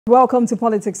Welcome to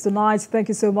Politics Tonight. Thank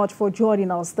you so much for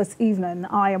joining us this evening.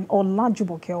 I am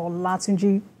Olajumoke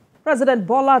Olatunji. President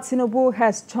Bola Tinubu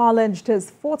has challenged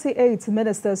his 48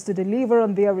 ministers to deliver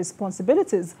on their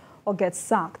responsibilities or get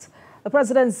sacked. The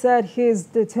president said he is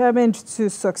determined to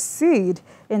succeed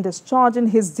in discharging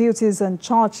his duties and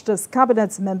charged his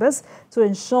cabinet members to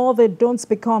ensure they don't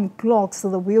become clogs to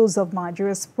the wheels of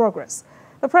Nigeria's progress.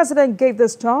 The president gave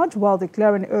this charge while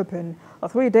declaring open a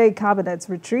three-day cabinet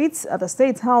retreat at the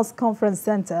State House Conference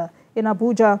Center in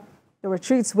Abuja. The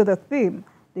retreat with the theme,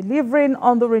 Delivering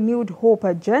on the Renewed Hope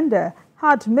Agenda,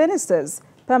 had ministers,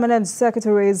 permanent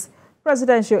secretaries,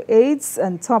 presidential aides,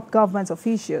 and top government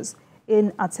officials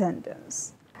in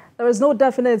attendance. There is no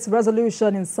definite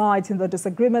resolution in sight in the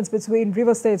disagreements between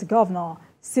Rivers State Governor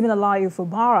Siminalayi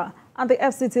Fubara and the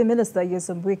FCT Minister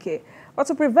Nyesom Wike. But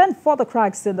to prevent further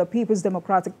cracks in the People's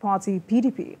Democratic Party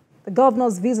 (PDP), the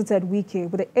governors visited Wike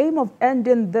with the aim of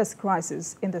ending this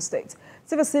crisis in the state.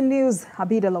 TVC News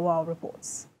Habib Lawal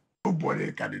reports.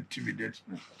 Nobody can intimidate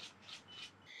me.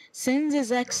 Since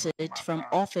his exit from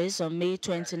office on May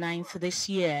 29th this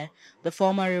year, the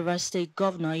former Rivers State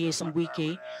Governor Nyesom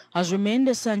Wike has remained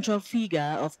a central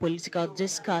figure of political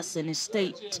discourse in his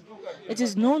state. It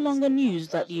is no longer news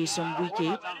that Nyesom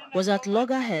Wike was at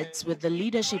loggerheads with the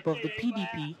leadership of the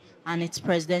PDP and its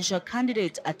presidential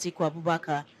candidate Atiku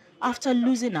Abubakar after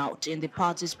losing out in the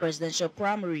party's presidential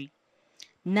primary.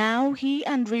 Now he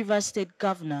and Rivers State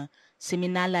Governor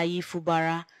Siminalayi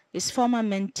Fubara, his former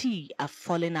mentee, are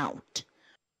falling out.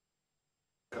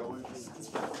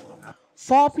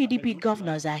 4 PDP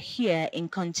governors are here in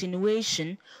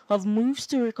continuation of moves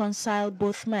to reconcile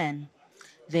both men.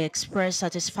 They express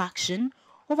satisfaction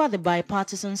over the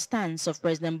bipartisan stance of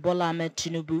President Bola Ahmed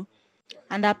Tinubu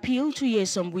and appeal to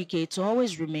Nyesom Wike to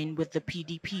always remain with the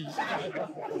PDP.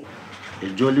 A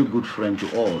jolly good friend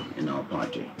to all in our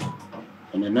party,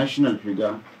 and a national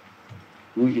figure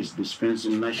who is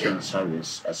dispensing national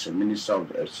service as a minister of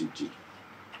the FCT.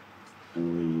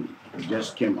 And we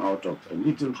just came out of a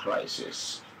little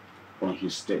crisis on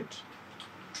his state.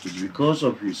 It's because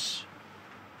of his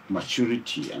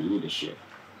maturity and leadership,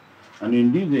 and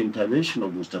indeed the intervention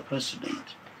of Mr.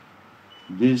 President,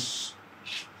 this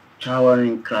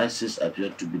towering crisis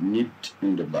appeared to be nipped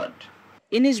in the bud.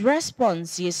 In his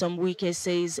response, Nyesom Wike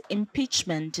says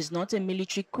impeachment is not a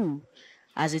military coup,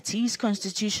 as it is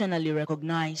constitutionally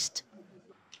recognized.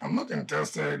 I'm not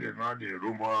interested in all the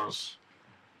rumors,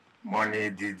 money,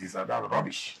 this and that.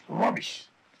 Rubbish. Rubbish.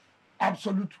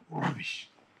 Absolute rubbish.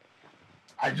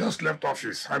 I just left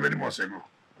office how many months ago?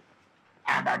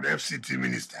 I'm an FCT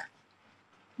minister.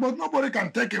 But nobody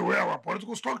can take away our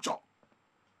political structure.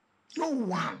 No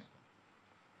one.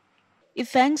 He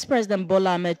thanks President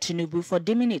Bola Ahmed Tinubu for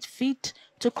deeming it fit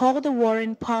to call the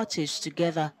warring parties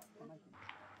together.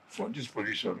 For this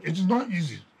position, it is not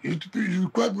easy. It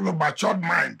requires a matured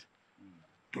mind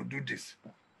to do this.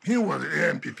 He was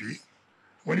AMPP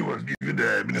when he was given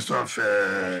the Minister of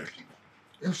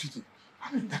FCT.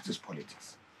 I mean, that is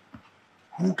politics.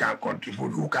 Who can contribute,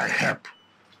 who can help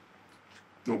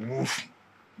to move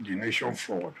the nation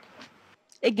forward?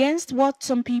 Against what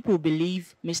some people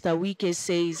believe, Mr. Wike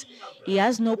says he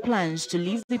has no plans to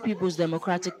leave the People's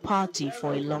Democratic Party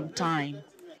for a long time.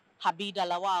 Habib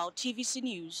Lawal, TVC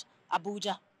News,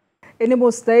 Abuja. In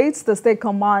Imo State, the state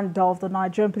command of the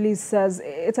Nigerian police says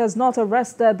it has not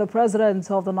arrested the president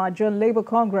of the Nigerian Labour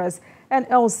Congress,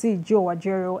 NLC, Joe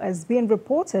Ajaero, as being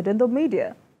reported in the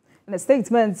media. In a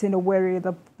statement in Owerri,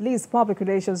 the police public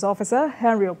relations officer,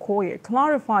 Henry Okoye,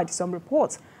 clarified some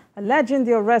reports alleging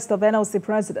the arrest of NLC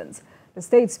president. The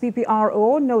state's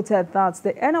PPRO noted that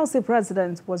the NLC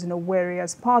president was in Owerri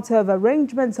as part of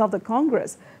arrangements of the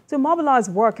Congress to mobilize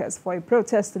workers for a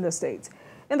protest in the state.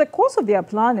 In the course of their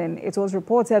planning, it was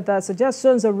reported that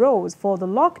suggestions arose for the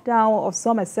lockdown of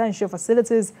some essential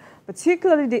facilities,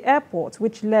 particularly the airport,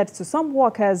 which led to some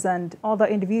workers and other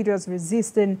individuals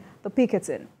resisting the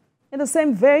picketing. In the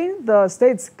same vein, the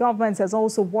state's government has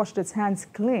also washed its hands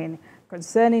clean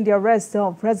concerning the arrest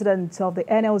of President of the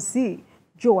NLC,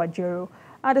 Joe Ajaero.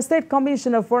 And the State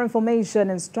Commissioner for Information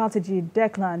and Strategy,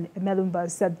 Declan Emelumba,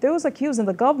 said those accusing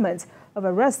the government of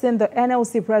arresting the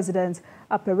NLC president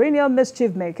are perennial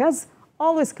mischief makers,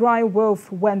 always crying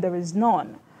wolf when there is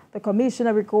none. The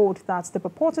commissioner recalled that the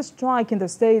purported strike in the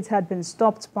state had been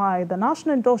stopped by the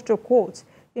National Industrial Court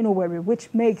in Owerri,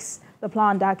 which makes the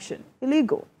planned action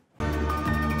illegal.